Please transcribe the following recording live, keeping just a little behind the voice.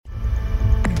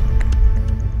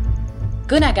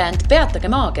Kõnekäänd Peatage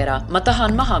maakera, ma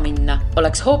tahan maha minna,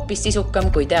 oleks hoopis sisukam,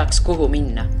 kui teaks, kuhu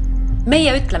minna.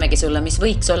 Meie ütlemegi sulle, mis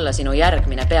võiks olla sinu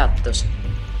järgmine peatus.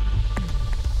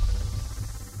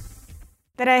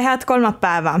 Tere, head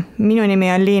kolmapäeva! Minu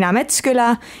nimi on Liina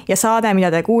Metsküla ja saade,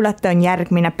 mida te kuulete, on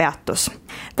järgmine peatus.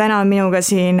 Täna on minuga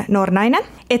siin noor naine,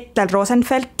 Ethel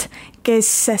Rosenfeld,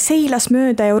 kes seilas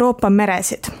mööda Euroopa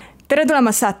meresid. Tere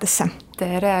tulemast saatesse!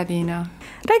 Tere, Liina!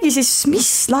 Räägi siis, mis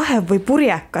laev või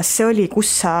purjekas see oli, kus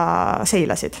sa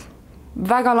seilasid?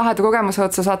 Väga laheda kogemuse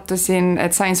otsa sattusin,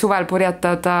 et sain suvel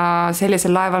purjetada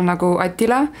sellisel laeval nagu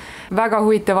Attila. Väga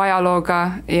huvitav ajalooga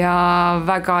ja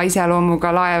väga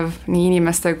iseloomuga laev nii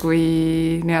inimeste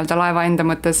kui nii-öelda laeva enda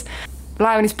mõttes.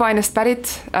 Laev on Hispaaniast pärit,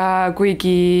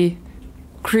 kuigi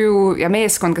crew ja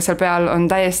meeskond, kes seal peal on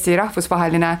täiesti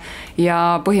rahvusvaheline ja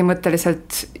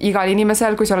põhimõtteliselt igal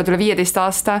inimesel, kui sa oled üle 15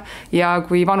 aasta ja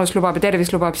kui vanus lubab ja tervis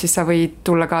lubab, siis sa võid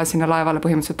tulla ka sinna laevale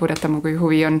põhimõtteliselt purjetama, kui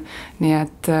huvi on. Nii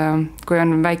et kui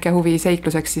on väike huvi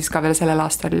seikluseks, siis ka veel sellel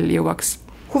aastal jõuaks.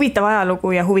 Huvitav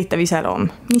ajalugu ja huvitav iseloom.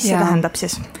 Mis see tähendab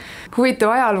siis?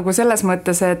 Huvitav ajalugu selles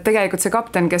mõttes, et tegelikult see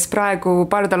kapten, kes praegu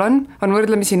pardal on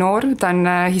võrdlemisi noor, ta on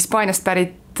Hispaaniast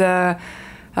pärit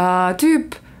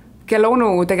tüüp, kelle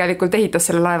onu tegelikult ehitas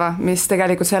selle laeva, mis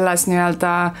tegelikult selles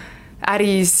nii-öelda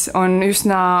äris on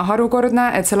üsna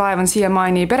harukordne, et see laev on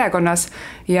siiamaani perekonnas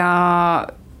ja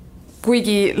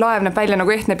kuigi laev näeb välja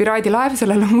nagu ehtne piraadilaev,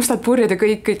 sellel on mustad purjed ja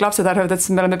kõik lapsed arvavad, et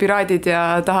me oleme piraadid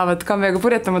ja tahavad ka meiega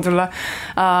purjetama tulla,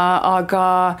 aga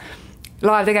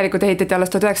laev tegelikult ehitati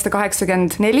alles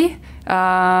 1984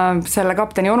 selle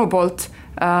kapteni onu poolt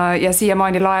ja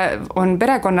siiamaani laev on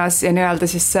perekonnas ja nii-öelda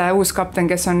siis uus kapten,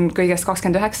 kes on kõigest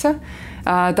 29.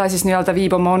 Ta siis nii-öelda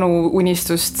viib oma onu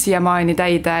unistust siiamaani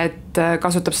täide, et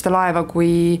kasutab seda laeva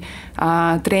kui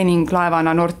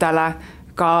treeninglaevana noortele,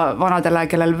 ka vanadele,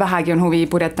 kellel vähegi on huvi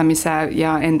purjetamise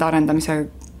ja enda arendamise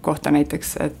kohta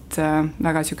näiteks, et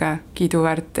väga süge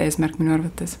kiiduväärt eesmärk minu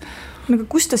arvates. Aga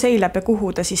kus ta seilab ja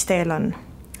kuhu ta siis teel on?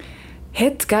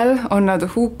 Hetkel on nad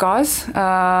UK-s.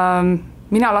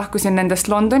 Mina lahkusin nendest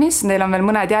Londonis, neil on veel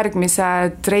mõned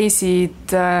järgmised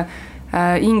reisid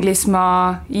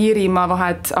Inglismaa, Iirimaa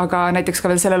vahet, aga näiteks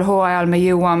ka veel sellel hooajal me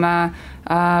jõuame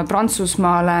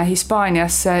Prantsusmaale,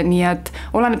 Hispaaniasse, nii et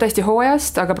oleneb täiesti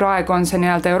hooajast, aga praegu on see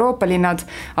nii-öelda Euroopa linnad,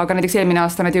 aga näiteks eelmine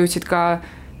aasta nad jõudsid ka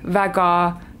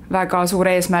väga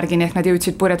suure eesmärgini, ehk nad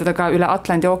jõudsid purjetada ka üle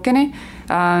Atlandi ookeani.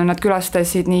 Nad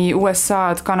külastasid nii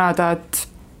USA-d, Kanadat,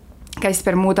 käisid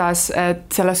Bermudas, et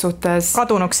selles suhtes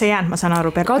kadunuks ei jäänud, ma saan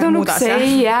aru. Kadunuks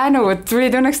ei jäänud,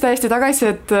 tulid õnneks täiesti tagasi,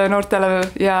 et noortele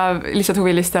ja lihtsalt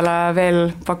huvilistele veel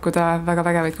pakkuda väga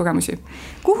vägevaid kogemusi.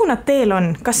 Kuhu nad teel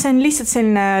on? Kas see on lihtsalt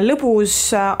selline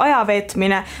lõbus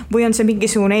ajaveetmine või on see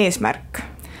mingisugune eesmärk?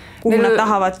 Kuhu nad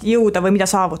tahavad jõuda või mida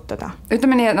saavutada?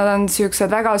 Ütleme nii, et nad on sellised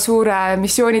väga suure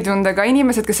missioonitundega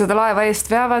inimesed, kes seda laeva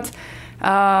eest veavad.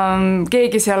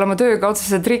 Keegi seal oma tööga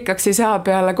otseselt rikkaks ei saa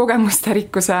peale kogemuste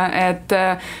rikkuse, et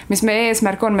mis meie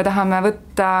eesmärk on, me tahame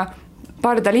võtta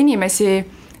pardal inimesi,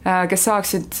 kes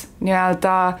saaksid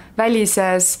nii-öelda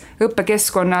välises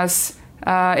õppekeskkonnas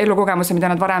elukogemuse,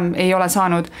 mida nad varem ei ole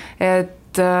saanud,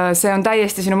 et see on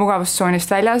täiesti sinu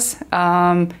mugavustsoonist väljas.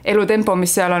 Elutempo,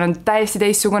 mis seal on täiesti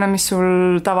teistsugune, mis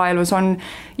sul tavaelus on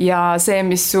ja see,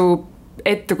 mis su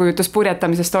ettekujutus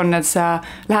purjetamisest on, et sa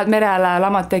lähed merele,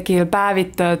 lamad tekil,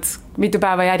 päevitad mitu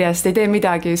päeva järjest, ei tee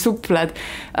midagi, supled.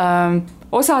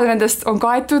 Osa nendest on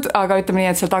kaetud, aga ütleme nii,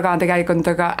 et seal taga on tegelikult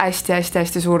ka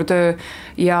hästi suur töö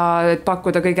ja et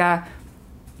pakkuda kõige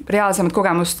reaalsemat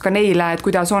kogemust ka neile, et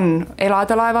kuidas on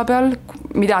elada laeva peal,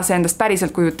 mida see endast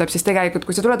päriselt kujutab, siis tegelikult,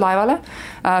 kui sa tuled laevale,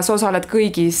 sa osaled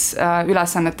kõigis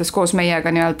ülesannetes koos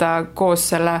meiega, nii-öelda koos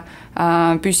selle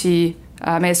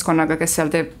püsimeeskonnaga, kes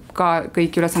seal teeb ka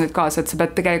kõik ülesanded kaasa, et sa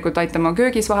pead tegelikult aitama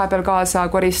köögis vahepeal kaasa,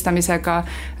 koristamisega,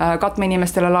 katma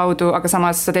inimestele laudu, aga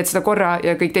samas sa teed seda korra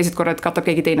ja kõik teised korrad katab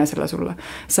keegi teine selle sulle.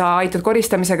 Sa aitad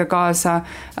koristamisega kaasa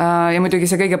ja muidugi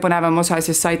see kõige põnevam osa,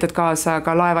 siis sa aitad kaasa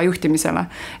ka laeva juhtimisele.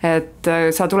 Et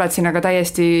sa tuled sinna ka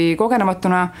täiesti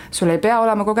kogenematuna, sul ei pea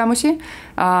olema kogemusi,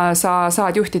 sa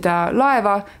saad juhtida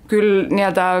laeva, küll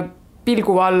nii-öelda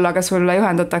pilgu all, aga sulle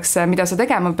juhendatakse, mida sa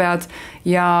tegema pead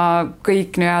ja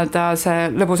kõik nii-öelda see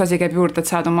lõbus asi käib juurde, et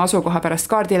saad oma asukoha pärast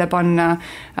kaardile panna,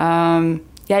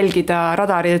 jälgida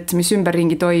radarit, mis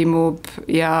ümberringi toimub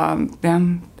ja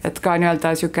et ka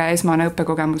nii-öelda siuke esmane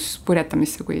õppekogemus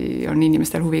purjetamisse, kui on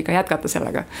inimestel huvi ka jätkata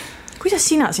sellega. Kuidas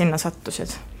sina sinna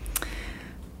sattusid?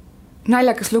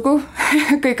 Naljakas lugu,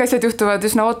 kõik asjad juhtuvad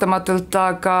üsna ootamatult,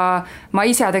 aga ma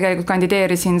ise tegelikult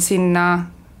kandideerisin sinna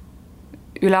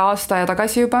üle aasta ja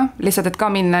tagasi juba, lihtsalt, et ka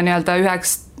minna nii-öelda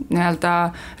üheks nii-öelda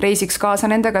reisiks kaasa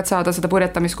nendega, et saada seda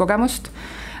purjetamiskogemust.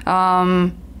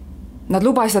 Nad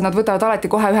lubasid, et nad võtavad alati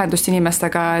kohe ühendust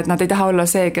inimestega, et nad ei taha olla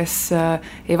see, kes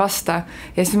ei vasta.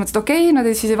 Ja siis mõtlesin, et okei, nad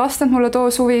siis ei vastanud mulle too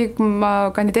suvi, kui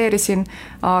ma kandideerisin,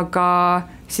 aga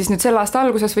siis nüüd selle aasta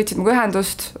alguses võtsid muga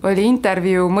ühendust, oli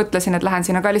intervjuu, mõtlesin, et lähen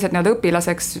sinna ka lihtsalt nii-öelda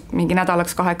õpilaseks mingi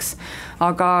nädalaks 2.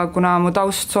 Aga kuna mu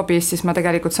taust sobis, siis ma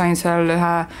tegelikult sain seal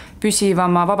ühe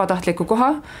püsivama vabatahtliku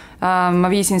koha.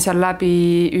 Ma viisin seal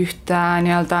läbi ühte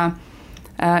nii-öelda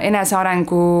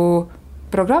enesearengu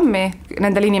programmi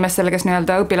nendele inimestele, kes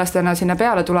nii-öelda õpilastena sinna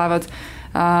peale tulevad,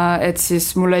 et siis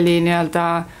mul oli nii-öelda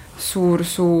suur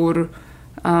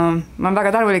ma olen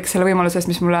väga tänulik selle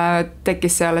võimalusest, mis mulle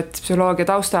tekkis seal, et psühholoogia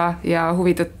tausta ja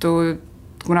huvi tõttu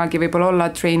kunagi võib-olla olla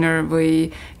trainer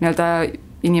või nii-öelda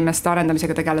inimeste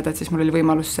arendamisega tegeleda, et siis mul oli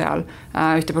võimalus seal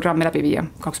ühte programmi läbi viia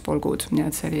 2,5 kuud, nii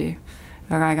et see oli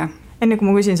väga äge. Enne kui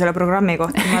ma küsin selle programmi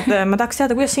kohta, ma tahaks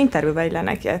teada, kuidas see intervjuu välja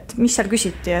nägi, et mis seal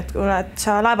küsiti, et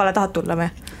sa laevale tahad tulla või?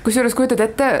 Kusjuures kujutad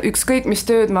ette, ükskõik mis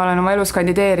tööd ma olen oma elus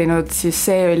kandideerinud, siis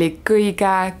see oli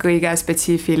kõige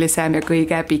spetsiifilisem ja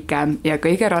kõige pikem ja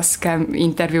kõige raskem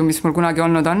intervjuu, mis mul kunagi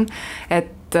olnud on,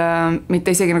 et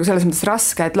mitte isegi nagu selles mõttes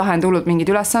raske, et lahend hullult mingeid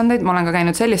ülesandeid, ma olen ka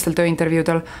käinud sellistel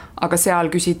tööintervjuudel, aga seal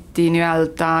küsiti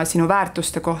nii-öelda sinu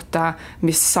väärtuste kohta,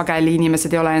 mis sageli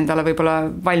inimesed ei ole endale võib-olla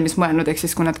valmis mõelnud, ehk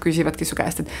siis kui nad küsivadki su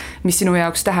käest, et mis sinu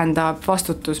jaoks tähendab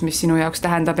vastutus, mis sinu jaoks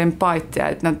tähendab empaatia,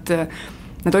 et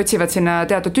nad otsivad sinna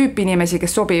teatud tüüpi inimesi,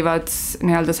 kes sobivad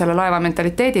nii-öelda selle laeva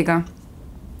mentaliteediga,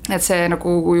 et see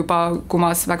nagu juba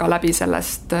kumas väga läbi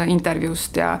sellest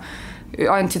intervjuust ja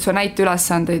andsid su näite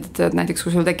ülesandeid, et näiteks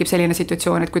kui sul tekib selline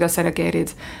situatsioon, et kuidas sa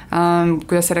reageerid,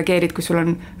 kui sul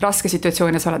on raske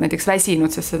situatsioon ja sa oled näiteks väsinud,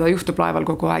 sest seda juhtub laeval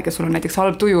kogu aeg ja sul on näiteks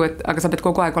halb tuju, aga sa pead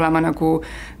kogu aeg olema nagu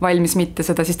valmis mitte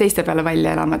seda siis teiste peale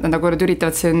välja elama, et nad nagu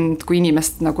üritavad sind kui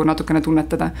inimest nagu natukene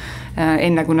tunnetada,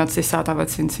 enne kui nad siis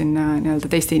saadavad sind sinna nii-öelda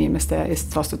teiste inimeste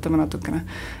eest vastutama natukene,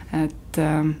 et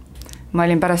ma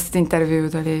olin pärast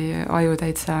intervjuud, oli aju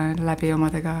täitsa läbi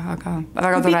omadega, aga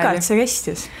väga tore. Pikalt see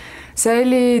kestis? See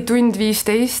oli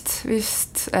 1:15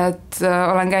 vist, et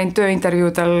olen käinud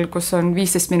tööintervjuudel, kus on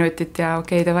 15 minutit ja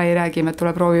okei, davai, räägime, et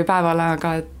tule proovi päevale,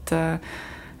 aga et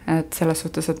selles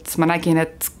suhtes, et ma nägin,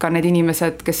 et ka need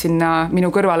inimesed, kes sinna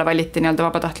minu kõrvale valiti nii-öelda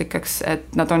vabatahtlikeks,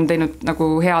 et nad on teinud nagu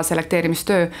hea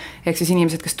selekteerimistöö, ehk siis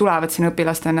inimesed, kes tulevad sinna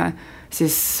õpilastena,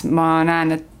 siis ma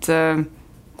näen, et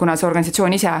kuna see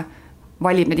organisatsioon ise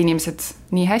valib need inimesed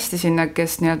nii hästi sinna,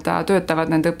 kes nii-öelda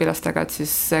töötavad nende õpilastega, et siis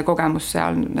see kogemus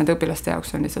seal nende õpilaste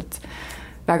jaoks on lihtsalt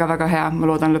väga-väga hea, ma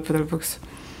loodan lõppude lõpuks.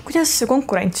 Kuidas see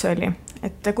konkurents oli?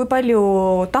 Et kui palju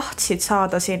tahtsid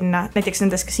saada sinna, näiteks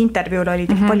nendest, kes intervjuul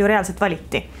olid, palju reaalselt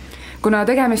valiti? Kuna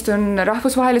tegemist on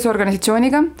rahvusvahelise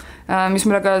organisatsiooniga, mis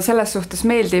mulle ka selles suhtes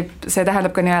meeldib, see tähendab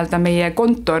ka nii-öelda meie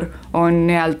kontor on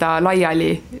nii-öelda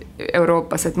laiali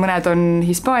Euroopas, et mõned on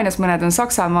Hispaanias, mõned on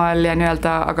Saksamaal ja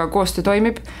nii-öelda, aga koostöö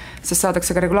toimib, sest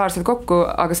saadakse ka regulaarselt kokku,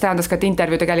 aga see tähendas ka, et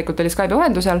intervjuu tegelikult oli Skype'i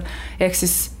vahendusel, ehk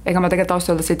siis ega ma tegelikult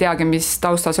taustades ei teagi, mis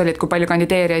taustas oli, et kui palju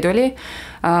kandideerijaid oli,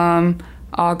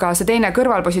 aga see teine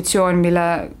kõrvalpositsioon,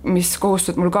 mis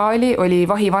kohustused mul ka oli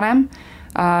vahivanem,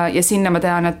 ja sinna ma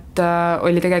tean, et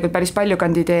oli tegelikult päris palju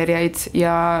kandideerijaid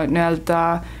ja nii-öelda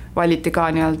valiti ka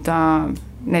nii-öelda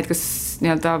need, kes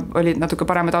nii-öelda olid natuke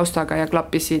parema taustaga ja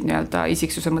klappisid nii-öelda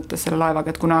isiksuse mõttes selle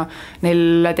laevaga, et kuna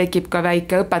neil tekib ka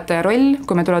väike õpetaja roll,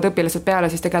 kui me tulevad õpilased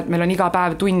peale, siis tegelikult meil on iga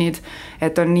päev tunnid,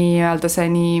 et on nii-öelda see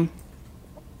nii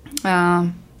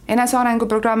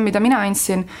enesearenguprogramm, mida mina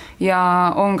andsin ja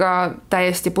on ka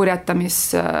täiesti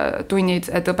purjetamistunnid,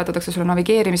 et õpetatakse sulle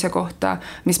navigeerimise kohta,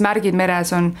 mis märgid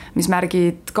meres on, mis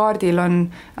märgid kaardil on,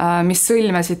 mis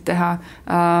sõlmesid teha,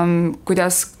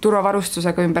 kuidas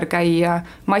turvavarustusega ümber käia,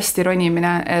 masti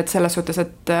ronimine, et selles suhtes,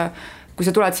 et kui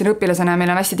sa tuled siin õpilasena,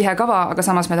 meil on hästi tihe kava, aga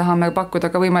samas me tahame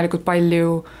pakkuda ka võimalikult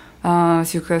palju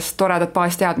sihukest toredat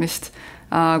baasteadmist,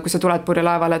 kui sa tuled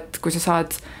purjelaeval, et kui sa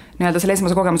saad nii-öelda selle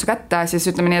esimese kogemuse kätte, siis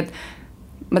ütleme nii,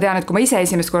 et ma tean, et kui ma ise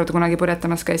esimest korda kunagi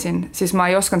purjetamas käisin, siis ma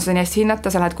ei osanud seda nii hästi hinnata,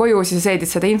 sa lähed koju, siis seedid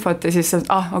seda infot ja siis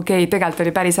okei, tegelikult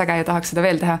oli päris äge ja tahaks seda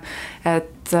veel teha.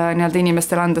 Et nii-öelda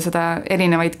inimestele anda seda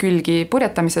erinevaid külgi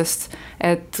purjetamisest,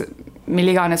 et mil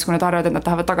iganes, kui nad arvavad, et nad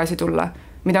tahavad tagasi tulla,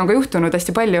 mida on ka juhtunud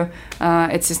hästi palju,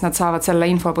 et siis nad saavad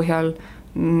selle info põhjal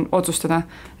otsustada.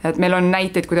 Et meil on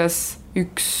näiteid, kuidas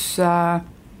üks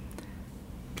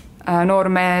noor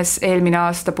mees eelmine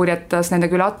aasta purjetas nende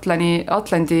küll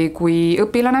Atlandi kui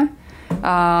õpilane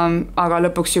aga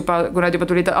lõpuks juba, kui nad juba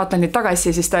tulid Atlantilt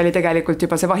tagasi, siis ta oli tegelikult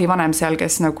juba see vahivanem seal,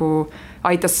 kes nagu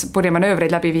aitas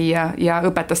purjemanöövreid läbi viia ja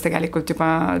õpetas tegelikult juba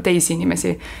teisi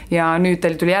inimesi. Ja nüüd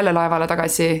ta tuli jälle laevale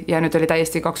tagasi ja nüüd oli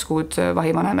täiesti 2 kuud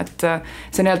vahivanem, et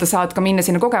see nii-öelda saad ka minna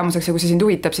sinna kogemuseks ja kui see sind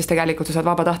huvitab, siis tegelikult sa saad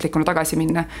vabatahtlikuna tagasi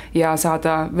minna ja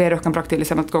saada veel rohkem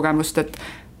praktilisemat kogemust, et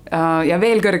ja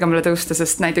veel kõrgemale tõusta,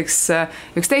 sest näiteks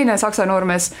üks teine saksa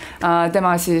noormees,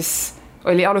 tema siis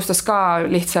alustas ka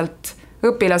lihtsalt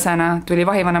õpilasena, tuli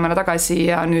vahivanemana tagasi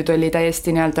ja nüüd oli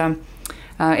täiesti nii-öelda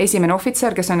esimene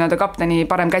ohvitser, kes on nii-öelda kapteni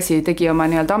parem käsi, tegi oma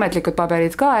nii-öelda ametlikud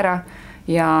paberid ka ära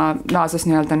ja naasas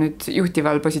nii-öelda nüüd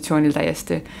juhtival positsioonil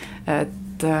täiesti.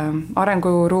 Et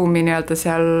arenguruumi nii-öelda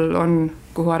seal on,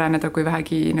 kuhu areneda, kui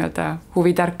vähegi nii-öelda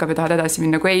huvi tärkab ja tahad edasi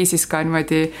minna, kui ei, siis ka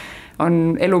niimoodi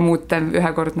on elumuutev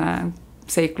ühekordne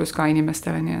seiklus ka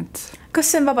inimestele, nii et.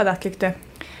 Kas see on vabatahtlik töö?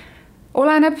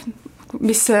 Oleneb,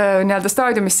 mis nii-öelda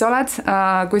staadiumis sa oled.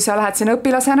 Kui sa lähed sinna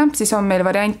õpilasena, siis on meil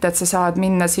variant, et sa saad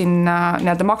minna sinna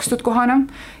nii-öelda makstud kohana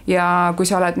ja kui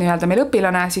sa oled nii-öelda meil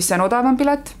õpilane, siis see on odavam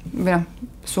pilet või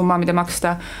summa, mida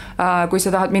maksta. Kui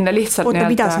sa tahad minna lihtsalt oota,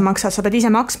 mida sa maksad? Sa pead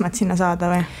ise maksma, et sinna saada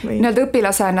või? Nii-öelda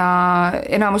õpilasena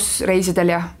enamus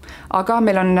reisidel jah. Aga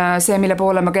meil on see, mille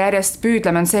poole me ka järjest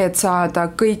püüdleme, on see, et saada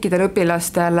kõikidele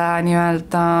õpilastele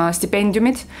nii-öelda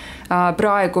stipendiumid.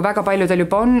 Praegu väga paljudel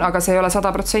juba on, aga see ei ole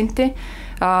 100%.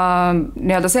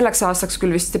 Nii-öelda selleks aastaks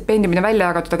küll vist stipendiumid on välja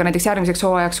jagatud, aga näiteks järgmiseks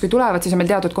hooajaks, kui tulevad, siis on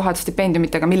meil teatud kohad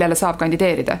stipendiumitega, millele saab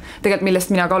kandideerida. Tegelikult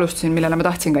millest mina ka alustasin, millele ma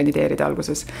tahtsin kandideerida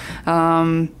alguses.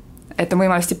 Et on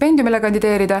võimalik stipendiumile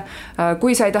kandideerida.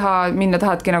 Kui sa ei taha minna,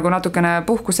 tahadki nagu natukene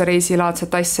puhkusereisi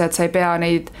laadset asja, et sa ei pea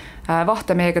neid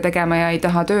vahte meiega tegema ja ei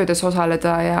taha töödes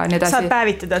osaleda ja nii edasi. Saad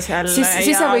päevitada seal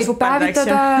siis sa võid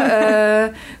päevitada,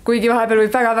 kuigi vahepeal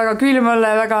võib väga-väga külm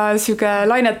olla ja väga süge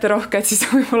lainete rohke, et siis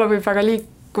võib-olla võib väga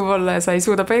liikuv olla ja sa ei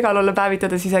suuda paigal olla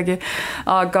päevitades isegi.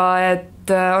 Aga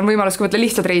et on võimalus ka võtta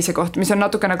lihtsalt reisikoht, mis on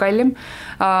natukene kallim.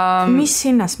 Mis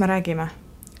hinnast me räägime?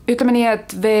 Ütleme nii,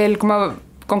 et veel, kui ma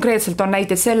konkreetselt on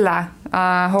näiteid selle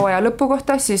hooaja lõpu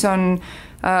kohta, siis on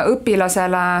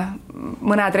õpilasele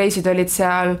mõned reisid olid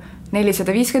seal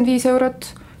 455 eurot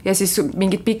ja siis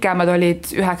mingid pikemad olid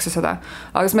 900.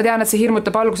 Aga ma tean, et see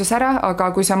hirmutab alguses ära,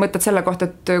 aga kui sa mõtled selle kohta,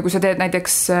 et kui sa teed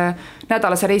näiteks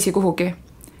nädalase reisi kuhugi,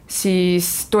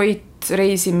 siis toit,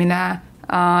 reisimine,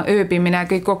 ööbimine,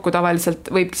 kõik kokku tavaliselt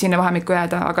võib sinna vahemikku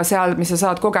jääda, aga seal, mis sa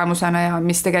saad kogemusena ja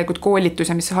mis tegelikult koolitus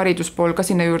ja mis hariduspool ka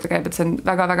sinna juurde käib, et see on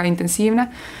väga-väga intensiivne.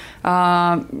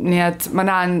 Nii et ma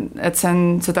näen, et see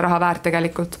on seda raha väärt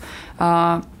tegelikult.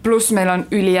 Pluss meil on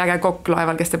üliäge kokk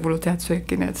laeval, kes teeb hullult head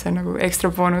sööki, nii et see on nagu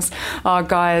ekstra boonus.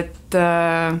 Aga et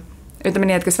ütleme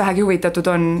nii, et kes vähegi huvitatud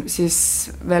on, siis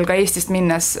veel ka Eestist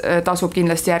minnes tasub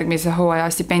kindlasti järgmise hooaja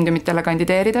stipendiumitele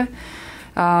kandideerida.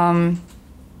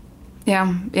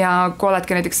 Ja kui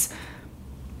oledki näiteks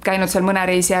käinud seal mõne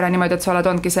reisi ära niimoodi, et sa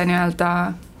onudki see nii-öelda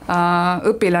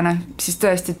õpilane, siis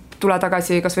tõesti tule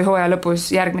tagasi kas või hooaja lõpus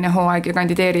järgmine hooaeg ja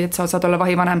kandideeri, et sa saad olla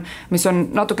vahivanem, mis on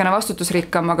natukene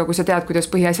vastutusrikkam, aga kui sa tead, kuidas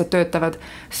põhiasjad töötavad,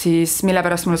 siis mille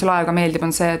pärast mulle see laeva meeldib,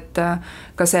 on see, et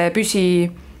ka see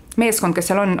püsimeeskond, kes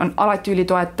seal on alati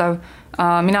ülitoetav.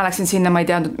 Mina läksin sinna, ma ei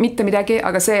teadnud mitte midagi,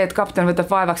 aga see, et kapten võtab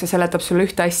vaevaks ja seletab sulle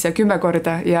ühte asja 10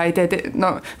 korda ja ei tee,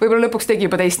 no võib-olla lõpuks tegi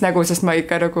juba teist nägu, sest ma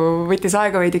ikka nagu võttis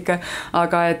aega veidike,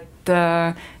 aga et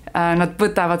nad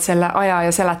võtavad selle aja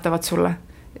ja seletavad sulle.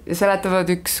 Ja seletavad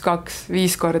 1, 2,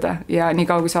 5 korda ja nii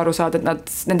kaua, kui sa aru saad,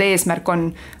 et nende eesmärk on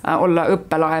olla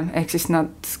õppelaev, ehk siis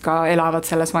nad ka elavad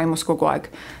selles vaimus kogu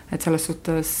aeg. Et selles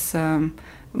suhtes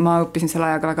ma õppisin selle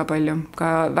ajaga väga palju,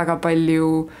 ka väga palju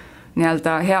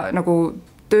nii-öelda hea nagu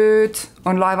tööd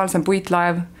on laeval, see on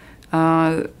puitlaev,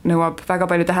 nõuab väga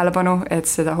palju tähelepanu, et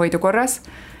seda hoida korras.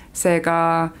 Seega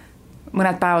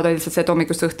mõned päevad oli lihtsalt see, et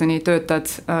hommikust õhtuni töötad,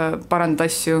 parandad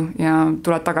asju ja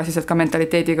tuled tagasi sealt ka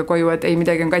mentaliteediga koju, et ei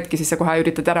midagi on katki, siis sa kohe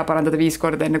üritad ära parandada 5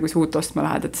 korda, enne kui sa uut ostma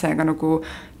lähed, et see ka nagu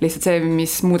lihtsalt see,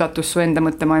 mis muudatus su enda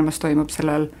mõttemaailmas toimub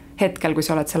sellel hetkel, kui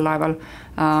sa oled seal laeval,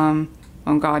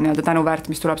 on ka nii-öelda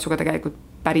tänuväärt, mis tuleb suga tegelikult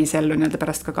päris ellu nii-öelda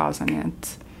pärast ka kaasa, nii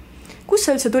et kus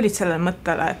sa üldse tulid sellele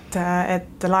mõttele,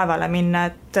 et laevale minna,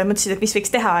 et mõtlesid, et mis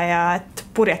võiks teha ja et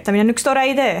purjetamine on üks tore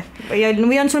idee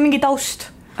või on sul mingi taust?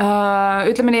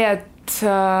 Ütleme nii, et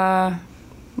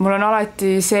mul on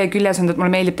alati see küljes on, et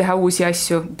mulle meeldib teha uusi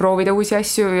asju, proovida uusi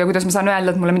asju ja kuidas ma saan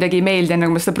öelda, et mulle midagi ei meeldi,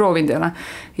 enne kui ma seda proovinud ei ole.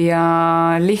 Ja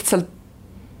lihtsalt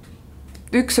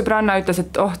üks sõbranna ütles,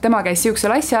 et tema käis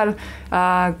siuksel asjal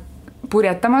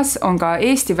purjetamas, on ka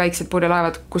Eesti väiksed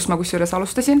purjelaevad, kus ma kusjuures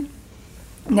alustasin.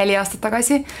 4 aastat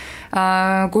tagasi,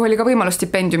 kuhu oli ka võimalus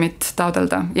stipendiumit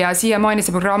taodelda ja siiamaani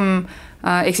see programm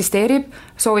eksisteerib,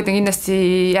 soovitan kindlasti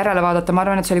järele vaadata, ma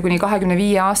arvan, et see oli kuni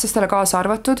 25-aastastele kaasa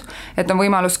arvatud, et on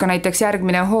võimalus ka näiteks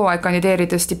järgmine hooaeg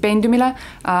kandideerida stipendiumile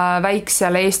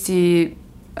väiksele Eesti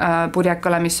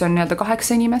purjekale, mis on nii-öelda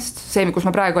 8 inimest, see, kus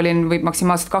ma praegu olin, võib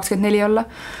maksimaalselt 24 olla,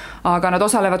 aga nad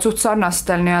osalevad suht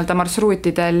sarnastel nii-öelda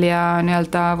marsruutidel ja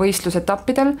nii-öelda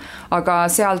võistlusetappidel, aga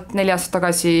sealt 4 aastat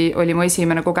tagasi oli mu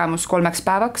esimene kogemus 3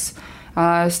 päevaks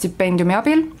stipendiumi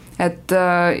abil, et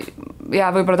ja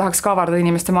võib-olla tahaks ka avardada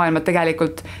inimeste maailma, et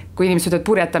tegelikult kui inimesed ütlevad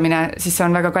purjetamine, siis see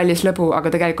on väga kallis lõbu,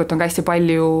 aga tegelikult on ka hästi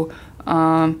palju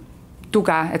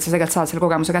tuge, et sa tegelikult saad selle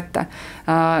kogemuse kätte.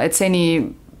 Et seni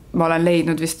ma olen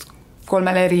leidnud vist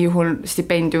 3 eri juhul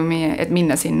stipendiumi, et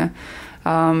minna sinna.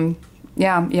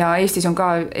 Ja Eestis on ka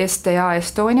STA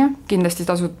Estonia, kindlasti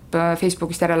tasub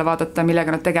Facebookist järele vaadata,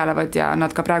 millega nad tegelevad ja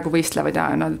nad ka praegu võistlevad ja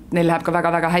neil läheb ka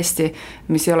väga-väga hästi,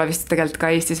 mis ei ole vist tegelikult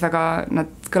ka Eestis väga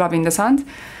nad kõlapinda saanud,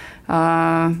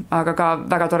 aga ka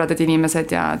väga toredad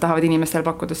inimesed ja tahavad inimestele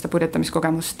pakkuda seda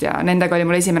purjetamiskogemust ja nendega oli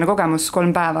mul esimene kogemus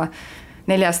 3 päeva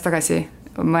 4 aastat tagasi.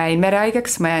 Ma jäin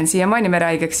merehaigeks, ma jään siiamaani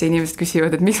merehaigeks ja inimesed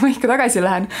küsivad, et miks ma ikka tagasi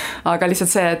lähen, aga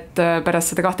lihtsalt see, et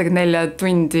pärast seda 24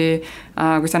 tundi,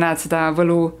 kui sa näed seda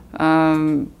võlu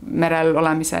merel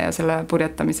olemise ja selle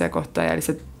purjetamise kohta ja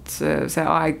lihtsalt see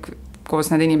aeg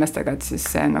koos nende inimestega, et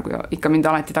siis see nagu ikka mind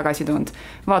alati tagasi toonud,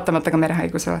 vaatamata ka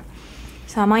merehaigusele.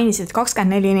 Sa mainisid,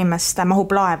 24 inimest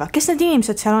mahub laeva. Kes need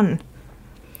inimesed seal on?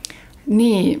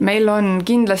 Nii,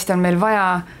 kindlasti on meil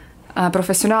vaja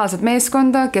professionaalset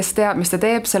meeskonda, kes teab, mis ta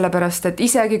teeb, sellepärast, et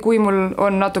isegi kui mul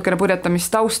on natukene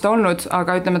purjetamist tausta olnud,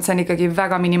 aga ütleme, et see on ikkagi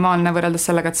väga minimaalne võrreldes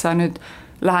sellega, et sa nüüd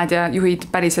lähed ja juhid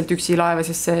päriselt üksi laeva,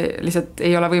 siis see lihtsalt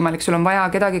ei ole võimalik. Sul on vaja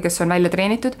kedagi, kes on välja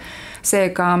treenitud.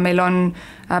 Seega meil on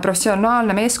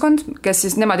professionaalne meeskond, kes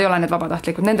siis, nemad ei ole need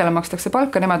vabatahtlikud, nendele makstakse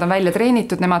palka, nemad on välja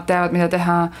treenitud, nemad teavad, mida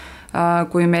teha,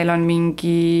 kui meil on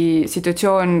mingi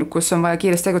situatsioon, kus on vaja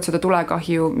kiiresti tegutseda,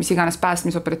 tulekahju, mis iganes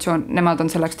päästmisoperatsioon, nemad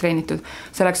on selleks treenitud.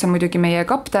 Selleks on muidugi meie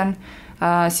kapten,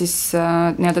 siis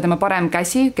nii-öelda tema parem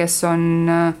käsi, kes on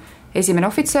esimene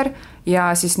ohvitser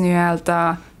ja siis nii-öelda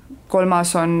 3.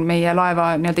 on meie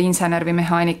laeva nii-öelda insener või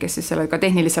mehaanik, kes siis sellega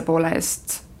tehnilise poole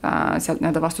eest sealt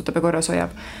nii-öelda vastutab ja korras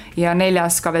hoiab. Ja 4.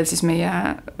 ka veel siis meie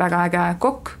väga äge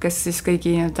kokk, kes siis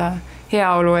kõigi nii-öelda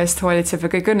heaolu eest hoolitseb ja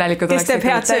kõik õnnelikud. Kes teeb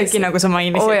head sööki, nagu sa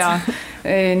mainisid.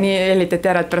 Nii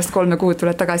helitati ära, et pärast 3 kuud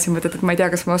tuled tagasi mõtled, et ma ei tea,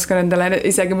 kas ma oskan endale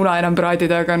isegi muna enam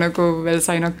praadida, aga nagu veel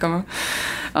sain hakkama.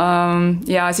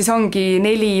 Ja siis ongi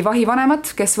 4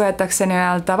 vahivanemat, kes võetakse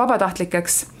nii-öelda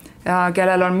vabatahtlikeks,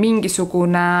 kellel on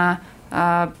mingisugune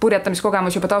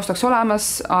purjetamiskogemus juba taustaks olemas,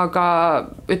 aga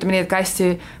ütleme nii, et ka hästi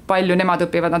palju nemad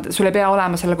õpivad, sul ei pea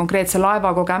olema selle konkreetse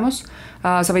laeva kogemus,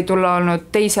 sa võid tulla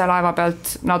olnud teise laeva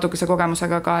pealt natukese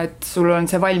kogemusega ka, et sul on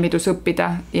see valmidus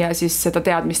õppida ja siis seda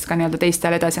teadmist ka nii-öelda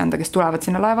teistele edasi anda, kes tulevad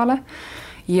sinna laevale.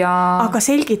 Aga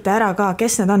selgita ära ka,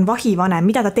 kes need on vahivanem,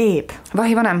 mida ta teeb?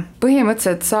 Vahivanem,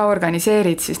 põhimõtteliselt sa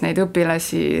organiseerid siis neid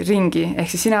õpilasi ringi,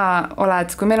 ehk siis sina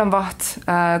oled, kui meil on vaht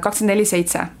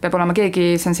 24/7, peab olema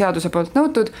keegi, see on seaduse poolt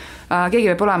nõutud, keegi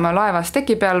peab olema laevas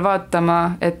teki peal, vaatama,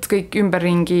 et kõik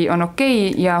ümberringi on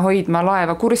okei ja hoidma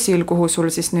laeva kursil, kuhu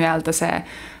sul siis nii-öelda see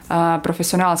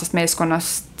professionaalsest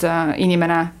meeskonnast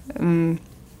inimene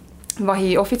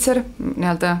vahi ohvitser,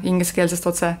 nii-öelda ingliskeelsest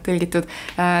otse tõlgitud,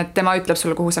 tema ütleb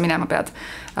sulle, kuhu sa minema pead.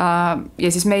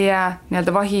 Ja siis meie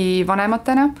nii-öelda vahi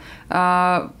vanematena,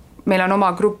 meil on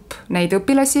oma grupp neid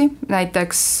õpilasi,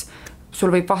 näiteks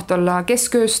sul võib vaht olla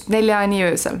keskööst 4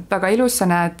 öösel, väga ilus, sa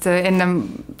näed ennem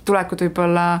tulekut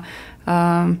võib-olla,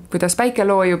 kuidas päike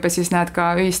loojub ja siis näed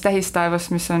ka öist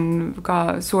tähistaevast, mis on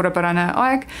ka suurepärane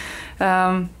aeg.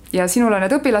 Ja sinul on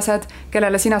need õpilased,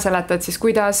 kellele sina seletad siis,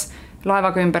 kuidas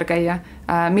laevaga ümber käia,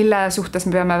 mille suhtes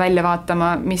me peame välja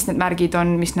vaatama, mis need märgid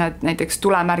on, mis need näiteks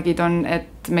tulemärgid on,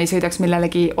 et me ei sõidaks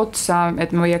millelegi otsa,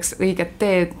 et me hoiaks õiget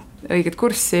teed, õiget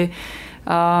kurssi.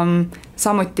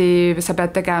 Samuti sa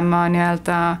pead tegema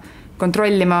nii-öelda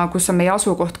kontrollima, kus on meie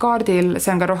asukoht kaardil,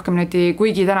 see on ka rohkem nüüd,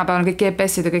 kuigi tänapäeval on kõik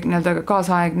GPS-id ja kõik nii-öelda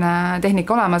kaasaegne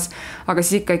tehnika olemas, aga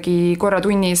siis ikkagi korra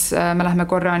tunnis me lähme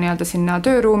korra nii-öelda sinna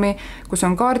tööruumi, kus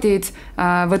on kaardid,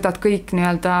 võtad kõik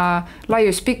nii-öelda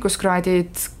laius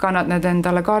pikkuskraadid, kannad need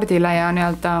endale kaardile ja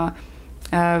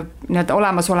nii-öelda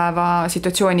olemasoleva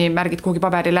situatsiooni märgid kuhugi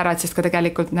paberil ära, et sest ka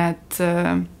tegelikult need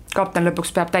kapten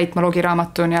lõpuks peab täitma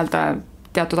logiraamatu nii-öelda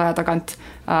teatud aja tagant,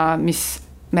 mis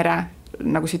mere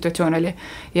nagu situatsioon oli.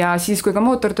 Ja siis, kui ka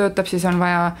mootor töötab, siis on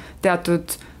vaja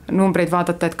teatud numbreid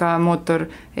vaadata, et ka mootor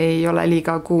ei ole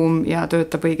liiga kuum ja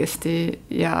töötab õigesti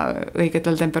ja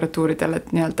õigetel temperatuuridel,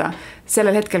 et nii-öelda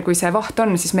sellel hetkel, kui see vaht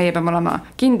on, siis meie peame olema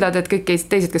kindlad, et kõik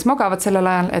teised, kes magavad sellel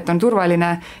ajal, et on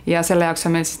turvaline ja selle jaoks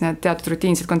on meil siis need teatud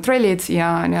rutiinsed kontrollid ja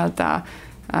nii-öelda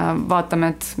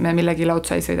vaatame, et me millegi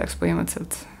lautsa ei sõidaks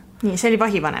põhimõtteliselt. Nii, see oli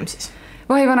vahivanem siis?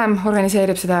 Vahivanem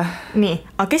organiseerib seda. Nii,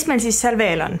 aga kes meil siis seal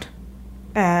veel on?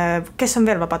 Kes on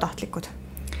veel vabatahtlikud?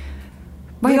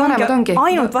 Vahivanemad ongi.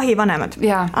 Ainult vahivanemad?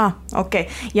 Jaa. Okei.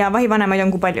 Ja vahivanemaid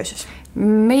on kui palju siis?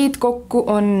 Meid kokku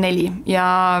on 4 ja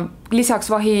lisaks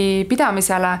vahi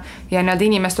pidamisele ja nii-öelda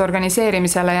inimeste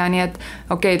organiseerimisele ja nii, et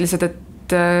lihtsalt,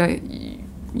 et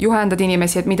juhendad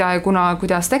inimesi, et mida ja kuna,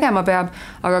 kuidas tegema peab,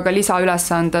 aga ka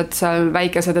lisaülesanded seal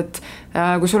väikesed, et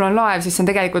kui sul on laev, siis see on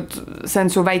tegelikult, see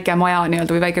on su väike maja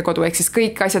nii-öelda või väike kodu, ehk siis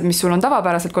kõik asjad, mis sul on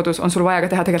tavapäraselt kodus, on sul vaja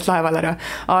ka teha tegelikult laeval ära.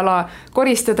 Ala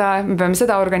koristada, me peame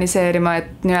seda organiseerima,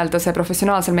 et nii-öelda see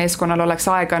professionaalsel meeskonnal oleks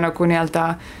aega nagu nii-öelda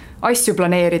asju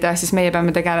planeerida, siis meie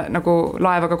peame nagu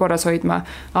laevaga korras hoidma,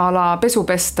 ala pesu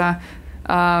pesta.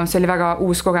 See oli väga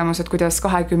uus kogemus, et kuidas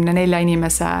 24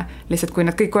 inimese lihtsalt, kui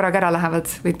nad kõik korraga ära lähevad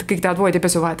või kõik tahavad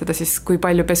voodipesu vahetada, siis kui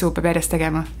palju pesu peab järjest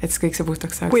tegema, et kõik see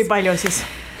puhtaks saaks. Kui palju siis?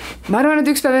 Ma arvan,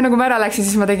 et üks päev enne, kui ma ära läksin,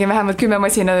 siis ma tegin vähemalt 10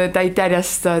 masinatäit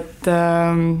järjest, et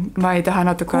ma ei taha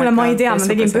natuke kuule, ma ei tea,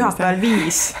 ma tegin pühapäeval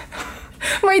 5.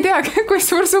 Ma ei tea, kui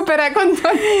suur su perekond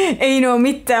on. Ei no,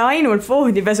 mitte ainult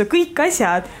voodipesu, kõik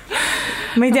asjad.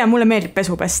 Ma ei tea, mulle meeldib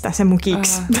pesu pesta, see on mu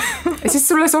kiiks. Ja siis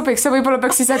sulle sobiks, sa võib-olla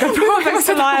peaks ise ka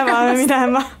proovida laevale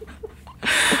minema.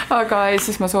 Aga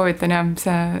siis ma soovitan jah,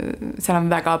 seal on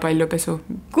väga palju pesu.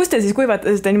 Kus te siis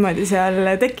kuivate seda niimoodi seal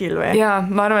tekil või? Jaa,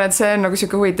 ma arvan, et see on nagu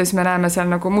siuke huvitav, siis me näeme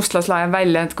seal nagu mustlaslaev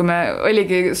välja, et kui me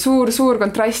oligi suur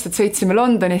kontrast, et sõitsime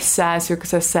Londonisse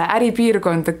siukesesse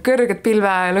äripiirkonda, kõrged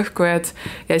pilvelõhkujad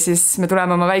ja siis me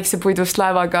tuleme oma väikse puidust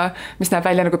laevaga, mis näeb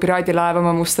välja nagu piraadilaev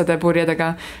oma mustade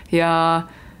purjedega ja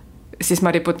siis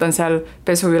ma riputan seal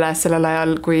pesu üles sellel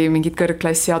ajal, kui mingid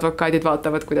kõrgklassi advokaadid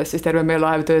vaatavad, kuidas siis terve meie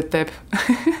laev tööd teeb.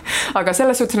 Aga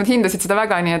selles suhtes nad hindasid seda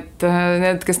väga, nii et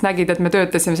need, kes nägid, et me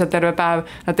töötasime seal terve päev,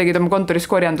 nad tegid oma kontoris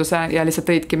korjanduse ja lihtsalt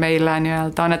tõidki meile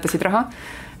nii-öelda annetasid raha.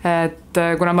 Et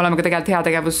kuna me oleme ka tegelikult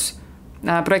heategevus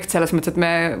projekt selles mõttes, et me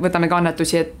võtame ka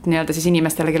annetusi, et nii-öelda siis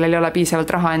inimestele, kellel ei ole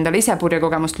piisavalt raha endale ise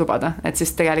purjekogemust lubada, et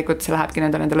siis tegelikult see lähebki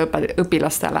nendele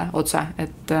õpilastele otse,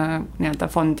 et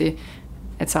nii-öelda fondi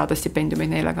et saada stipendiumid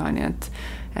neile ka, nii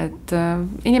et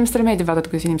inimestele meeldib vaadata,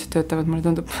 kuidas inimesed töötavad, mulle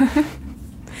tundub.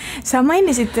 Sa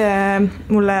mainisid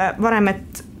mulle varem,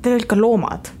 et teil olid ka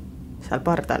loomad seal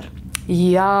pardal.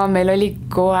 Ja meil oli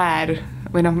koer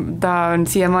või noh, ta on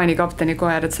siiamaani kapteni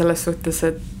koer, et selles suhtes,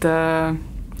 et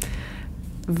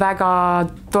väga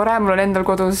tore, mul on endal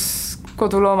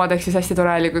koduloomad, ehk siis hästi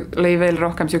tore oli veel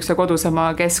rohkem siukse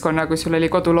kodusema keskkonna, kui sul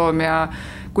oli koduloom ja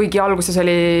kuigi alguses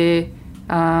oli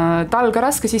talga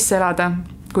raske sisse elada,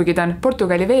 kuigi ta on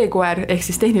Portugali veekoer, ehk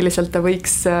siis tehniliselt ta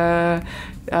võiks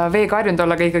veekarjund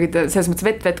olla, aga ikkagi selles mõttes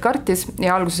vett kartis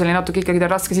ja alguses oli natuke ikkagi ta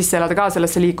raske sisse elada ka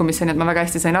sellesse liikumisse, nii et ma väga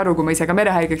hästi sain aru, kui ma ise ka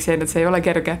merehaigeks jäin, et see ei ole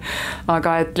kerge.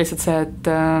 Aga et lihtsalt see,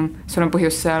 et sul on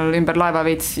põhjus seal ümber laeva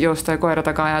veits joosta ja koera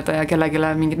taga ajada ja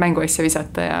kellegile mingit mänguasja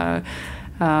visata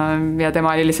ja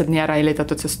tema oli lihtsalt nii ära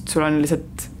hellitatud, sest sul on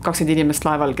lihtsalt 20 inimest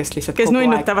laeval, kes lihtsalt kes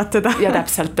nunnutavad teda. Ja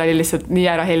täpselt, ta oli lihtsalt nii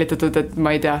ära hellitatud, et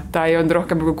ma ei tea, ta ei olnud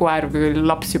rohkem nagu koer või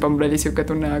laps juba, mul oli siuke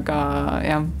tunne, aga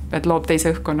jah, et loob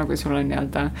teise õhkkonna, kui sul on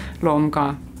nii-öelda loom ka.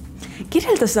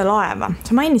 Kirjelda seda laeva,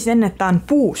 sa mainisid enne, et ta on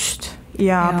puust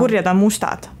ja purjed on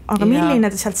mustad, aga milline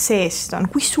ta sealt seest on,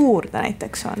 kui suur ta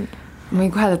näiteks on? Ma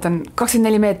võin kohe, et on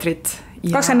 24 meetrit.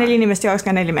 24 inimest ja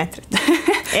 24 meetrit.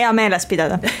 Hea meeles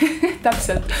pidada.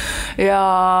 Täpselt. Ja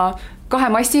 2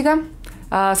 mastiga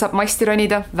saab masti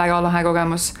ronida, väga lahe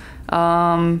kogemus.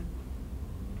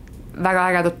 Väga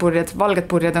ägedad purjed, valged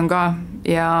purjed on ka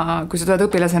ja kui sa tuled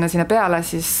õpilasena sinna peale,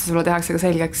 siis sulle tehakse ka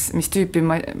selgeks, mis tüüpi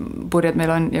purjed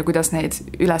meil on ja kuidas neid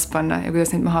üles panna ja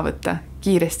kuidas neid maha võtta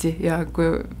kiiresti ja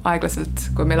kui aeglaselt,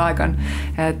 kui meil aega on.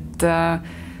 Et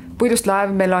puidust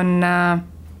laev meil on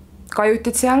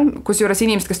kajutid seal, kus juures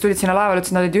inimesed, kes tulid sinna laevale,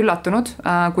 ütlesid, nad olid üllatunud,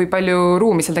 kui palju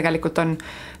ruumi seal tegelikult on,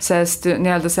 sest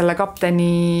nii-öelda selle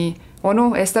kapteni onu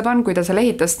Esteban, kui ta seal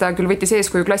ehitas, ta küll võttis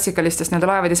eeskuju klassikalistest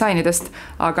nii-öelda laevadisainidest,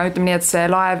 aga ütleme nii, et see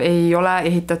laev ei ole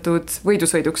ehitatud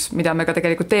võidusõiduks, mida me ka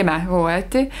tegelikult teeme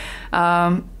hooajati,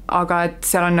 aga et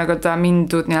seal on nagu ta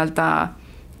mindud nii-öelda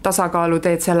tasakaalu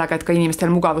teed sellega, et ka inimestel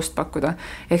mugavust pakkuda.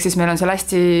 Ehk siis meil on seal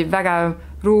hästi vägev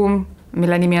ruum,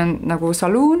 mille nimi on nagu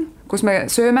saloon, kus me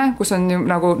sööme, kus on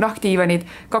nagu nahkdiivanid,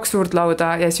 2 suurt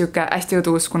lauda ja siuke hästi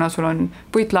õdus, kuna sul on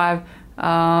puitlaev,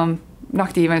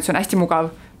 nahkdiivanid, see on hästi mugav.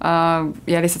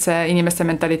 ja lihtsalt see inimeste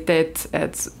mentaliteet,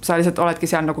 et sa lihtsalt oledki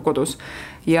seal nagu kodus.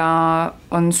 Ja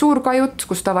on suur kajut,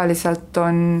 kus tavaliselt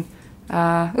on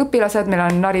õpilased, meil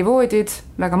on narivoodid,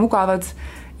 väga mugavad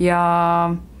ja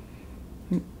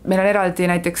meil on eraldi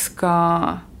näiteks ka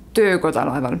töökoda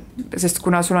laeval, sest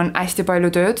kuna sul on hästi palju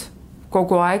tööd,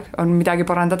 kogu aeg on midagi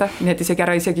parandada, nii et isegi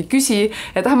ära isegi küsi,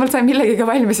 et ma sain millegiga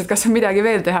valmis, et kas on midagi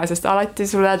veel teha, sest alati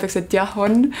sulle öeldakse, et jah,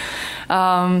 on.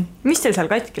 Mis teil seal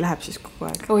katki läheb siis kogu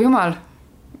aeg? Jumal,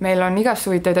 meil on igast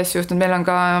huvitaid asju juhtunud, meil on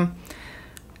ka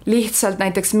lihtsalt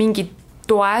näiteks mingid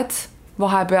toed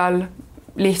vahepeal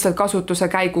lihtsalt kasutuse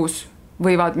käigus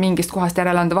võivad mingist kohast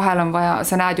järele anda, vahel on vaja,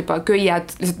 sa näed juba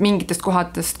köied lihtsalt mingitest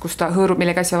kohatest, kus ta hõõrub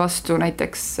millegi asja vastu,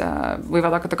 näiteks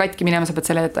võivad hakata katki minema, sa pead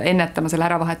selle ennetama, selle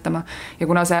ära vahetama. Ja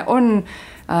kuna see on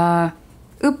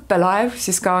õppelaev,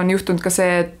 siis ka on juhtunud ka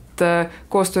see, et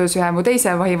koostöös ühe mu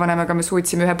teise vahivanemaga me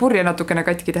suutsime ühe purje natukene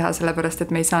katki teha, sellepärast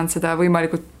et me ei saanud seda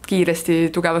võimalikult kiiresti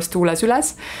tugevas tuules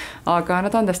üles, aga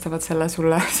nad andestavad selle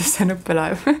sulle, sest see on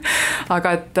õppelaev.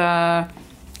 Aga et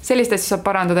sellist asja saab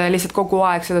parandada ja lihtsalt kogu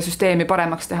aeg seda süsteemi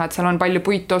paremaks teha, et seal on palju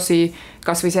puitosi,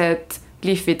 kas või see, et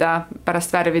lihvida,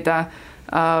 pärast värvida.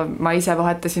 Ma ise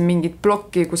vahetasin mingit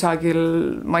plokki kusagil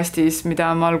mastis, mida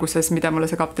mulle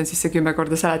see kapten sisse 10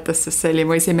 korda seletas, sest see oli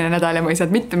mu esimene nädal ja ma ei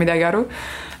saanud mitte midagi aru.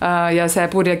 Ja see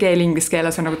purjekeel inglise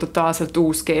keeles on nagu totaalselt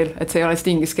uus keel, et see ei ole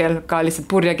lihtsalt inglise keel, ka lihtsalt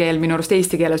purjekeel minu arust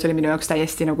eesti keeles oli minu jaoks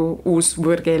täiesti nagu uus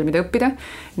võõrkeel, mida õppida.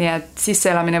 Nii et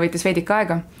sisseelamine võitis veidike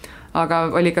aega. Aga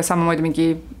oli ka samamoodi mingi,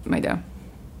 ma ei tea,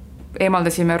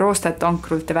 eemaldasime roostet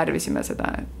ankrult ja värvisime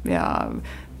seda ja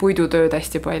puidutööd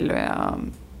hästi palju ja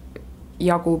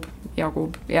jagub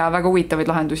ja väga huvitavaid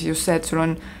lahendusi just see, et sul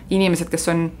on inimesed, kes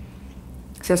on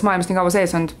selles maailmas nii kaua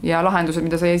sees olnud ja lahendused,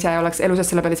 mida sa ise ei oleks elu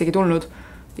sees selle peale isegi tulnud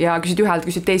ja küsid ühelt,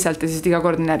 küsid teiselt ja siis iga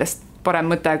kord on järjest parem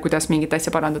mõte, kuidas mingit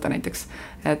asja parandada näiteks.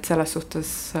 Et selles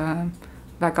suhtes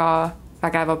väga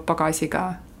vägeva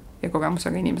pagasiga ja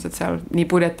kogemusega inimesed seal nii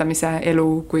purjetamise elu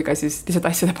kui ka siis lihtsalt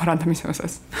asjade parandamise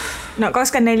osas. No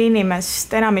 24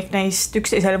 inimest, enamik neist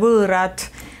üksteisele võõrad,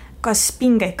 kas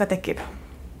pingeid ka tekib?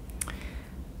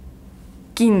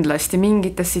 Kindlasti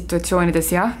mingites situatsioonides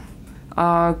jah,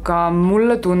 aga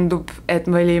mulle tundub, et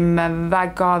me olime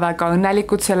väga-väga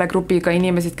õnnelikud selle grupiga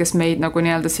inimesed, kes meid nagu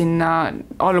nii-öelda sinna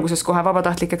alguses kohe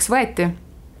vabatahtlikeks võeti,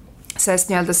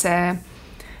 sest nii-öelda see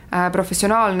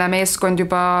professionaalne meeskond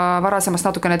juba varasemast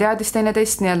natukene teadis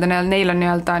teineteist, neil on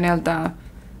nii-öelda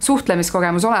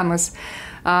suhtlemiskogemus olemas,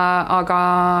 aga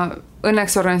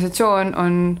õnneks organisatsioon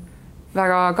on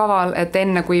väga kaval, et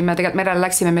enne kui me tegelikult merele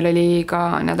läksime, meil oli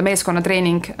ka nii-öelda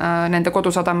meeskonnatreening nende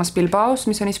kodusadamas Bilbaos,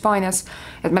 mis on Hispaanias,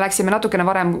 et me läksime natukene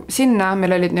varem sinna,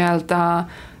 meil olid nii-öelda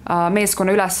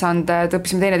meeskonna ülesanded,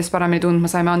 õppisime teineteist paremini tundma,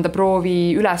 saime anda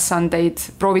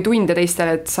proovitunde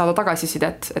teistele, et saada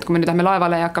tagasisidet, et kui me nüüd lähme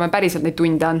laevale ja hakkame päriselt neid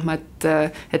tunde andma,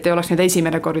 et ei oleks nüüd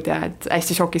esimene kord ja et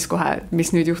hästi šokis kohe,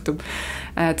 mis nüüd juhtub.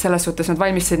 Et selles suhtes nad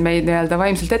valmistasid meid nii-öelda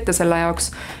vaimselt ette selle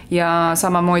jaoks ja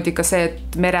samamoodi ka see,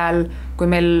 et merel, kui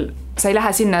meil, sa ei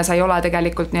lähe sinna ja sa ei ole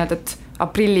tegelikult nii-öelda, et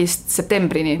aprillist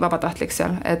septembrini vabatahtlik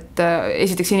seal, et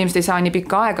esiteks inimesed ei saa nii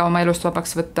pikka aega oma elust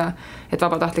vabaks võtta, et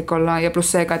vabatahtlik olla ja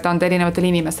pluss seega, et anda erinevatele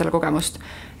inimestele kogemust.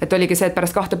 Et oligi see, et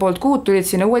pärast 2,5 kuud tulid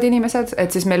sinna uued inimesed,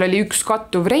 et siis meil oli üks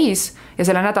kattuv reis ja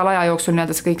selle nädala aja jooksul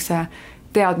nii-öelda see kõik see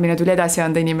teadmine tuli edasi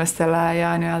anda inimestele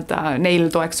ja nii-öelda neil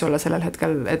toeks olla sellel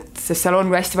hetkel, et sest seal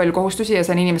on hästi palju kohustusi ja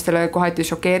see on inimestele kohati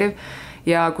šokeeriv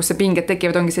ja kus see pinged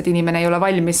tekivad, ongi see, et inimene ei ole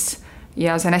valmis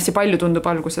ja see on hästi palju tundub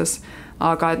alguses,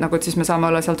 aga et nagu, et siis me saame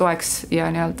olla seal toeks ja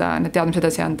nii-öelda need teadmised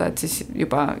edasi anda, et siis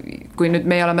juba, kui nüüd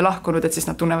me oleme lahkunud, et siis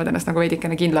nad tunnevad ennast nagu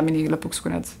veidikene kindlamini lõpuks,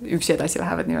 kui nad üksi edasi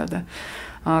lähevad nii-öelda.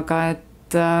 Aga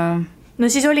et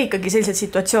no siis oli ikkagi sellised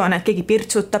situatsioone, et keegi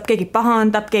pirtsutab, keegi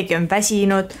pahandab, keegi on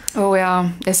väsinud. Ja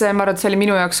see, ma arvan, et see oli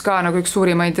minu jaoks ka nagu üks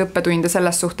suurimaid õppetunde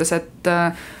selles suhtes, et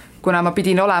kuna ma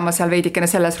pidin olema seal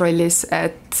veidikene selles rollis,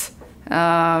 et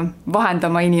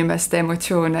vahendama inimeste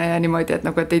emotsioone ja niimoodi, et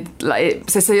nagu, et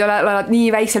sest see ei ole nii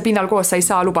väiksel pinnal koos, sa ei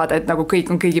saa lubada, et nagu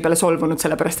kõik on kõigi peale solvunud,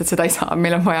 sellepärast, et seda ei saa,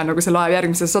 meil on vaja nagu see laev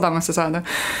järgmisesse sadamasse saada.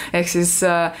 Ehk siis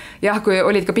jah, kui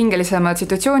olid ka pingelisemad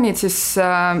situatsioonid, siis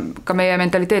ka meie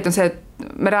mentaliteet on see, et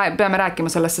me peame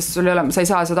rääkima sellest, sest sul ei ole, sa ei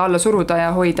saa seda alla suruda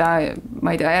ja hoida, ma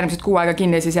ei tea, järgmised 6 aega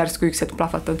kinni ja siis järsku üks hetk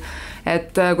plahvatad.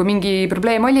 Et kui mingi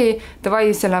probleem oli,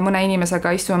 davai selle mõne inimesega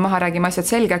istume maha, räägime asjad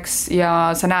selgeks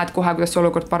ja sa näed kohe, kuidas see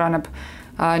olukord paraneb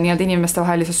nii-öelda inimeste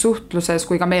vahelises suhtluses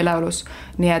kui ka meeleolus.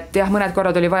 Nii et jah, mõned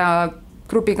korrad oli vaja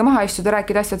grupiga maha istuda,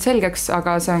 rääkida asjad selgeks,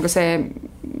 aga see on ka see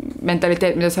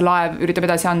mentaliteet, mida see laev üritab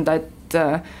edasi anda, et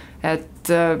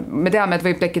me teame, et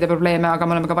võib tekkida probleeme, aga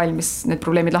me oleme ka valmis need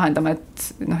probleemid lahendama, et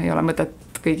ei ole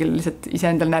mõtet kõigil lihtsalt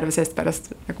iseendal närve seest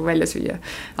pärast nagu välja süüa.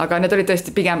 Aga need olid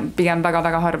tõesti pigem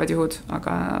väga-väga harvad juhud,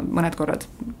 aga mõned korrad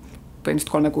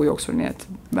põhimõtteliselt 3 kuu jooksul, nii et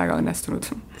väga õnnestunud.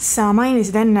 Sa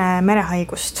mainisid enne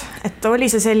merehaigust, et oli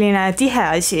see selline tihe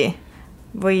asi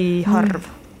või harv?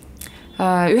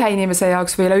 Ühe inimese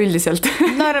jaoks või üleüldiselt?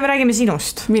 No me räägime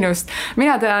sinust. Minust.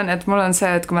 Mina tean, et mul on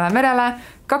see, et kui ma lähen merele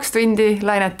 2 tundi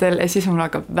lainetel ja siis mul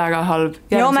hakkab väga halb.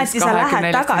 Ja ometi sa lähed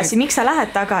tagasi. Miks sa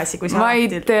lähed tagasi, kui sa ma ei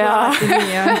tea.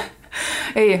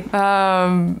 Ei,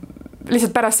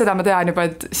 lihtsalt pärast seda ma tean juba,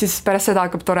 et siis pärast seda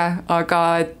hakkab tore, aga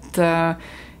et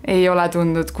ei ole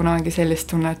tundnud kunagi sellist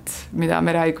tunnet, mida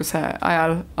merehaiguse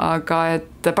ajal, aga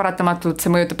et paratamatult see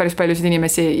mõjutab päris paljusid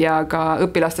inimesi ja ka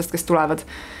õpilastest, kes tulevad.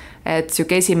 Et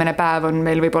siuke esimene päev on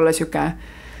meil võib-olla siuke,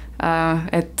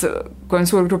 et kui on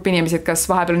suur grupp inimesi, et kas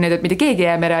vahepeal on need, et mitte keegi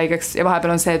jää merehaigeks ja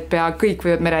vahepeal on see, et pea kõik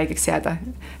võivad merehaigeks jääda.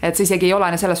 Et see isegi ei ole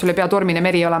sellest, sul ei pea tormine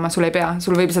meri olema, sul ei pea,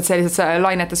 sul võib lihtsalt sellised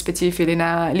lainete spetsiifiline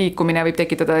liikumine võib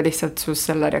tekitada lihtsalt sus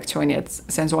selle reaktsiooni, et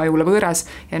see on su ajule võõras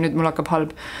ja nüüd mul hakkab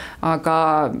halb. Aga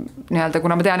nii-öelda,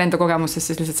 kuna ma tean enda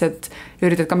kogemusest, siis lihtsalt see, et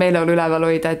üritad ka meeleolu üleval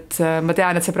hoida, et ma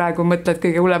tean, et sa praegu mõtled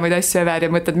kõige hullemaid asju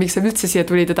ja mõtled, miks sa üldse siia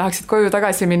tulid ja tahaksid koju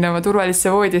tagasi minna oma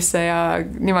turvalisse voodisse ja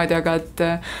niimoodi, aga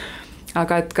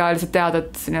et ka lihtsalt teada,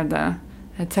 et nii-öelda,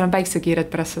 et seal on päiksekiired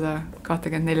pärast seda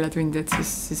 24 tundi, et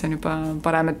siis on juba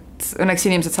parem, et õnneks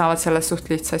inimesed saavad sellest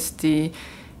suht lihtsasti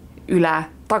üle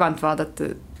tagant vaadata,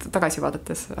 tagasi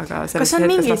vaadates, aga kas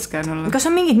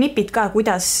on mingid nipid ka,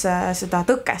 kuidas seda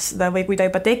tõkestada või kui ta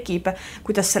juba tekib,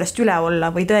 kuidas sellest üle olla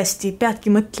või tõesti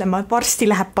peadki mõtlema, et varsti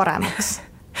läheb paremaks?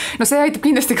 No see aitab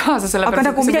kindlasti kaasa selle aga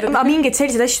nagu mingid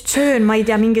sellised asjad söön, ma ei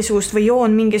tea, mingisugust või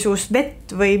joon mingisugust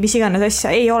vett või mis iganes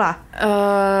asja, ei ole?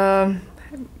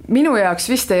 Minu jaoks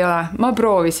vist ei ole, ma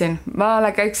proovisin, ma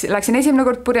läksin esimene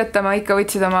kord purjetama, ikka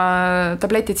võtsid oma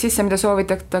tabletid sisse, mida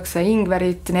soovitatakse,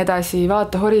 ingverit, nii edasi,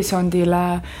 vaata horisondile,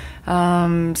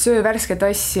 söö värsket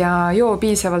asja, joo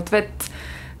piisavalt vett.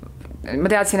 Ma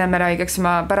teadsin, et merehaigeks,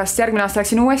 ma pärast järgmine aasta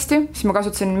läksin uuesti, siis ma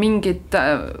kasutasin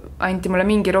anti mulle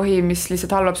mingi rohi, mis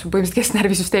lihtsalt halvab su põhimõtteliselt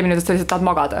kesknärvisüsteemi, nüüd sa lihtsalt tahad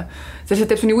magada. See lihtsalt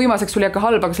teeb su nii uimaseks, sul ei hakka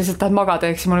halb, aga sa lihtsalt tahad magada,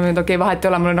 ehk siis ma olen okei, vahet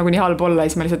ei ole, mul on nagu nii halb olla,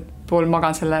 siis ma lihtsalt pool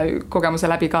magan selle kogemuse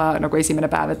läbi ka nagu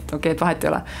esimene päev, et okei, et vahet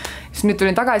ei ole. Siis nüüd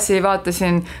tulin tagasi,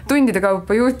 vaatasin tundide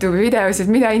kaupa YouTube videosid,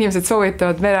 mida inimesed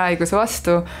soovitavad merehaiguse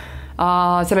vastu.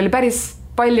 Seal oli päris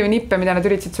palju nippe, mida nad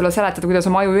üritasid sulle seletada, kuidas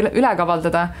oma aju üle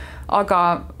kavaldada, aga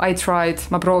I tried,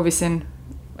 ma proovisin,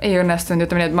 ei õnnestunud,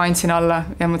 ütleme nii, et ma andsin alla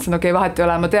ja mõtlesin, okei, vahet ei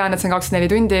ole, ma tean, et see on 24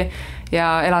 tundi ja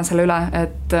elan selle üle,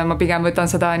 et ma pigem võtan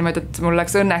seda niimoodi, et mul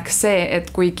läks õnneks see, et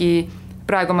kuigi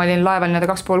praegu ma olin laeval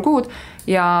 2,5 kuud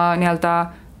ja nii-öelda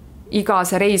iga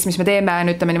see reis, mis me teeme,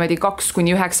 ütleme niimoodi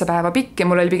 2-9 päeva pikk ja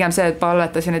mul oli pigem see, et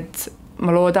palletasin, et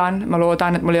ma loodan,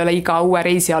 et mul ei ole iga uue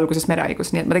reisi alguses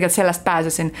merehaigus, nii et ma tegelikult sellest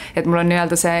pääsesin, et mul on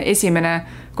nii-öelda see esimene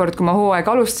kord, kui ma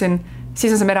hooaega alustasin,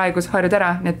 siis on see merehaigus, harjud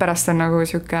ära, nii et pärast on nagu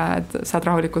siuke, et saad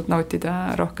rahulikult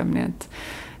nautida rohkem, nii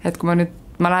et kui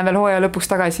ma lähen veel hooaja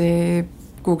lõpuks tagasi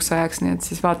kuuks ajaks, nii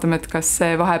et siis vaatame, et kas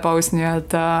see vahepaus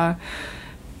nii-öelda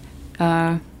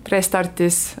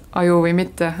restartis aju või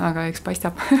mitte, aga eks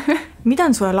paistab. Mida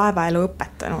on sulle laevaelu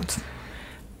õpetanud?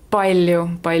 Palju.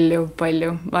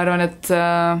 Ma arvan, et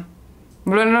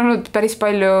mul on olnud päris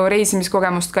palju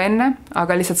reisimiskogemust ka enne,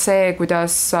 aga lihtsalt see,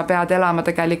 kuidas sa pead elama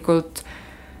tegelikult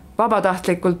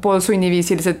vabatahtlikult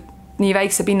poolsunniviisiliselt nii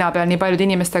väikse pinna peal nii paljude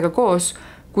inimestega koos,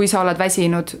 kui sa oled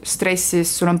väsinud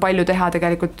stressis, sul on palju teha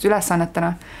tegelikult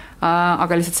ülesannetena.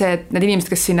 Aga lihtsalt see, et need inimesed,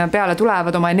 kes sinna peale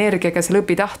tulevad oma energiaga, selle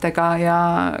õpitahtega ja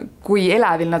kui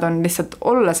elevil nad on lihtsalt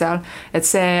olla seal, et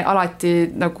see alati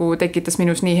nagu tekitas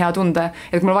minus nii hea tunde,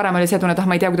 et mul varem oli see tunne, et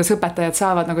ma ei tea, kuidas õpetajad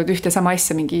saavad nagu ühte sama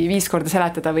asja mingi 5 korda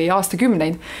seletada või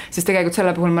aastakümneid, siis tegelikult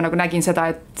selle puhul ma nagu nägin seda,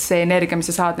 et see energia, mis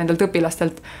sa saad nendelt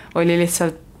õpilastelt, oli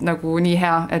lihtsalt nagu nii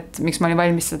hea, et miks ma olin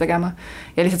valmis seda tegema.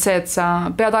 Ja lihtsalt see, et sa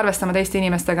pead arvestama teiste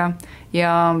inimestega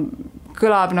ja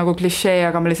kõlab nagu klišee,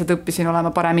 aga ma lihtsalt õppisin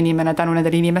olema parem inimene tänu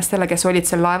nendele inimestele, kes olid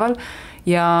seal laeval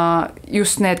ja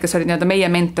just need, kes olid nii-öelda meie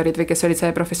mentorid või kes olid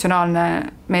see professionaalne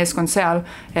meeskond seal,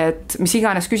 et mis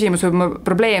iganes küsimus või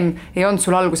probleem ei olnud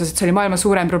sul alguses, et see oli maailma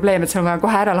suurem probleem, et see on vaja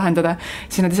kohe ära lahendada,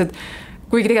 siis nad lihtsalt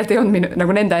kuigi tegelikult ei olnud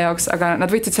nagu nende jaoks, aga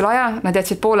nad võtsid selle aja, nad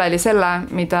jätsid pooleli selle,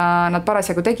 mida nad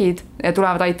parasjagu tegid ja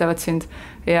tulevad, aitavad sind.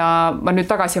 Ja ma nüüd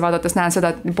tagasi vaadates näen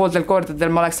seda, et pooltel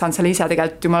kordadel ma oleks saanud selle ise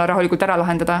tegelikult jumala rahulikult ära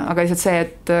lahendada, aga lihtsalt see,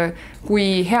 et kui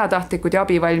heatahtlikud ja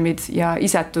abivalmid ja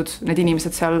isetud need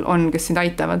inimesed seal on, kes sind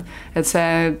aitavad, et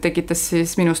see tekitas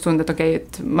siis minust tunda, et okei,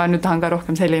 et ma nüüd tahan ka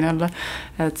rohkem selline olla,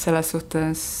 et selles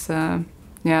suhtes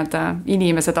nii-öelda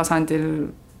inimese tasandil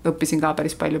õppisin ka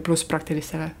päris palju pluss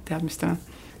praktilistele teadmistele.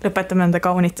 lõpetame nende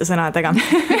kaunite sõnadega.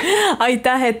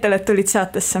 Aitäh, Ettel, et tulid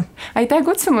saatesse. Aitäh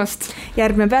kutsumast.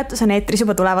 Järgmine peatus on eetris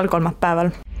juba tuleval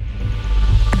kolmapäeval.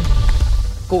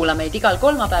 Kuula meid igal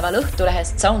kolmapäeval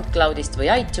Õhtulehest, SoundCloudist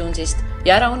või iTunesist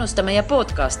ja ära unusta meie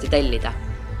podcasti tellida.